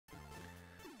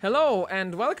Hello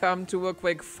and welcome to a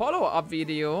quick follow-up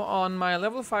video on my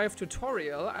level 5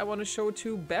 tutorial. I want to show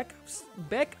two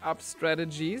backup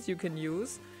strategies you can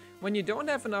use when you don't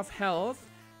have enough health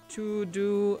to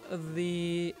do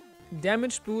the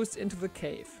damage boost into the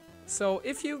cave. So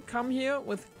if you come here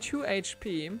with 2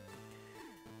 HP,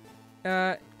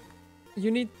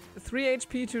 you need 3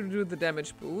 HP to do the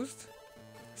damage boost.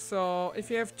 So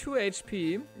if you have 2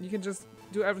 HP, you can just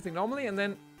do everything normally and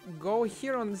then go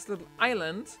here on this little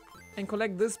island and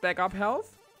collect this backup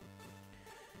health.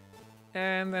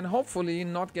 And then hopefully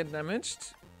not get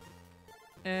damaged.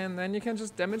 And then you can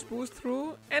just damage boost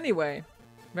through anyway.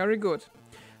 Very good.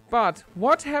 But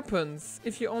what happens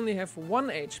if you only have 1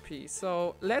 HP?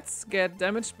 So let's get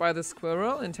damaged by the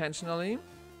squirrel intentionally.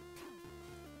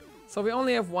 So we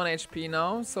only have 1 HP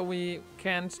now, so we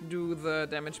can't do the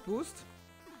damage boost.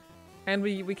 And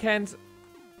we can't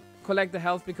collect the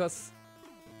health because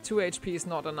 2 HP is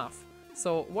not enough.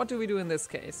 So what do we do in this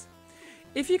case?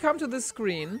 If you come to this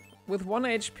screen with 1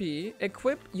 HP,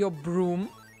 equip your broom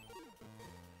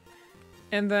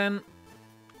and then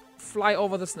fly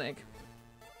over the snake.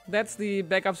 That's the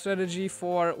backup strategy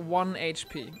for 1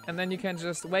 HP. And then you can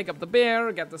just wake up the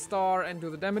bear, get the star and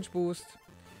do the damage boost.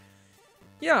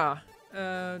 Yeah,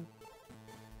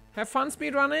 have fun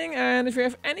speedrunning, and if you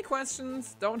have any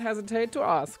questions, don't hesitate to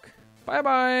ask. Bye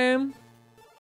bye!